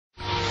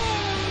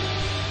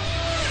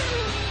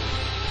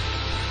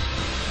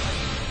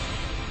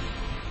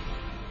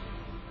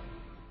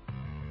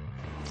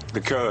The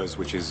KERS,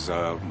 which is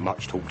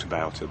much talked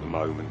about at the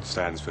moment,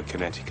 stands for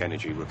Kinetic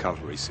Energy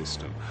Recovery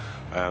System.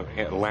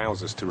 It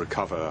allows us to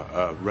recover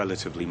a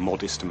relatively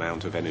modest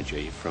amount of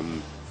energy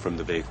from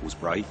the vehicle's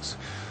brakes,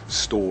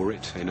 store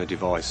it in a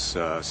device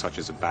such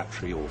as a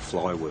battery or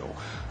flywheel,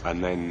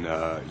 and then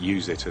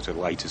use it at a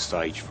later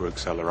stage for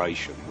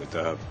acceleration with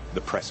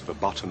the press of a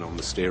button on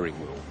the steering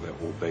wheel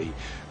that will be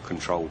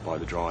controlled by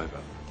the driver.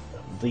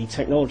 The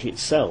technology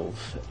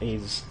itself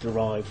is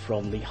derived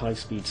from the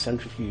high-speed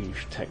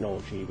centrifuge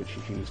technology which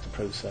is used to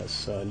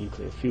process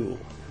nuclear fuel.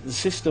 The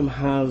system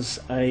has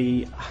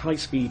a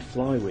high-speed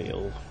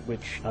flywheel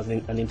which has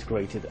an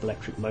integrated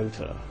electric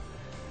motor.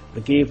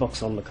 The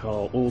gearbox on the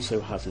car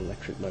also has an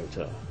electric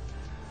motor.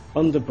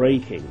 Under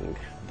braking,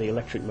 the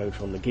electric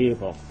motor on the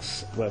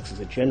gearbox works as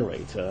a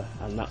generator,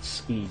 and that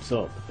speeds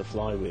up the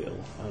flywheel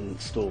and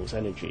stores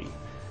energy.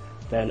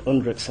 Then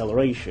under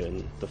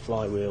acceleration, the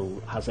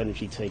flywheel has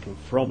energy taken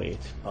from it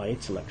by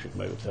its electric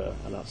motor,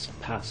 and that's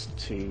passed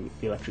to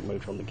the electric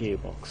motor on the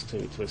gearbox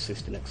to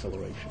assist in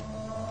acceleration.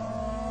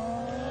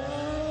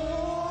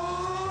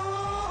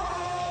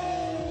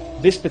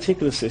 This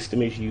particular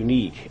system is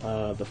unique.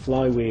 The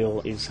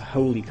flywheel is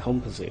wholly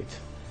composite,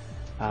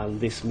 and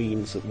this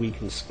means that we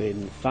can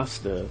spin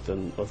faster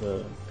than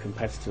other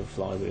competitive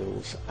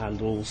flywheels,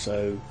 and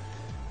also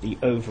the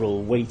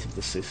overall weight of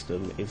the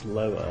system is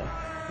lower,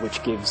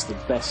 which gives the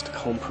best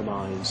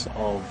compromise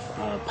of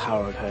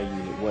power per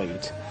unit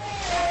weight.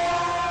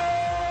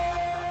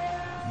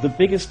 The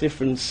biggest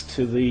difference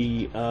to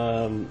the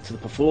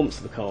performance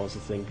of the cars, I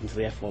think, and to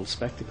the F1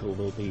 spectacle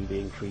will be the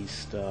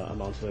increased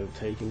amount of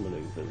overtaking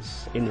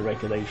manoeuvres. In the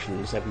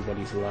regulations,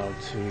 everybody's allowed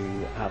to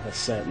have a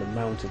certain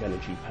amount of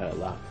energy per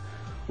lap,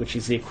 which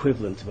is the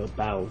equivalent of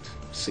about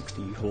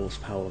 60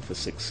 horsepower for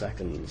 6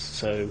 seconds.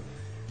 So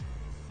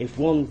if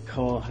one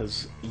car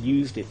has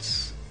used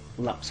its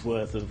lap's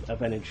worth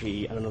of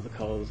energy and another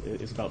car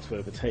is about to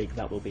overtake,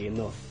 that will be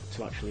enough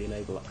to actually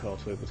enable that car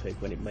to overtake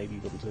when it maybe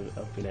wouldn't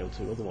have been able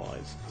to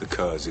otherwise. The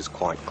KERS is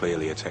quite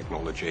clearly a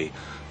technology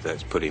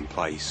that's put in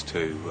place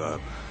to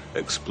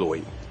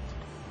exploit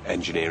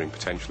engineering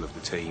potential of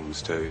the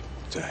teams to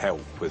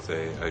help with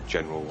the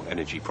general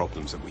energy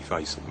problems that we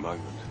face at the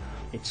moment.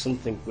 It's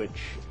something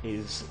which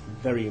is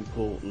very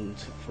important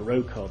for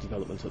road car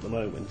development at the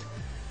moment.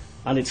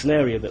 And it's an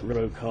area that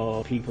road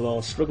car people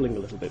are struggling a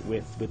little bit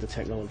with the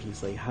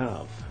technologies they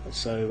have.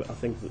 So I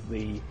think that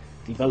the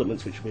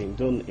developments which are being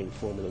done in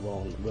Formula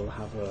One will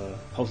have a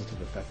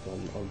positive effect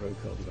on road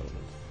car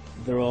development.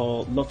 There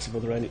are lots of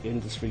other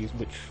industries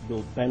which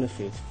will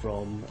benefit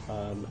from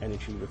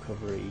energy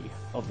recovery.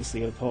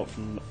 Obviously, apart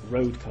from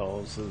road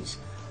cars, there's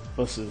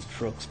buses,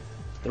 trucks.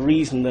 The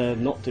reason they're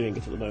not doing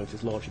it at the moment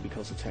is largely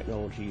because the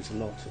technologies are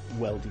not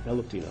well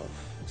developed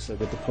enough. So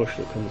with the push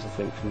that comes, I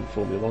think, from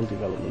Formula One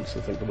developments,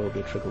 I think there will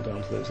be a trickle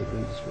down to those other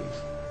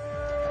industries.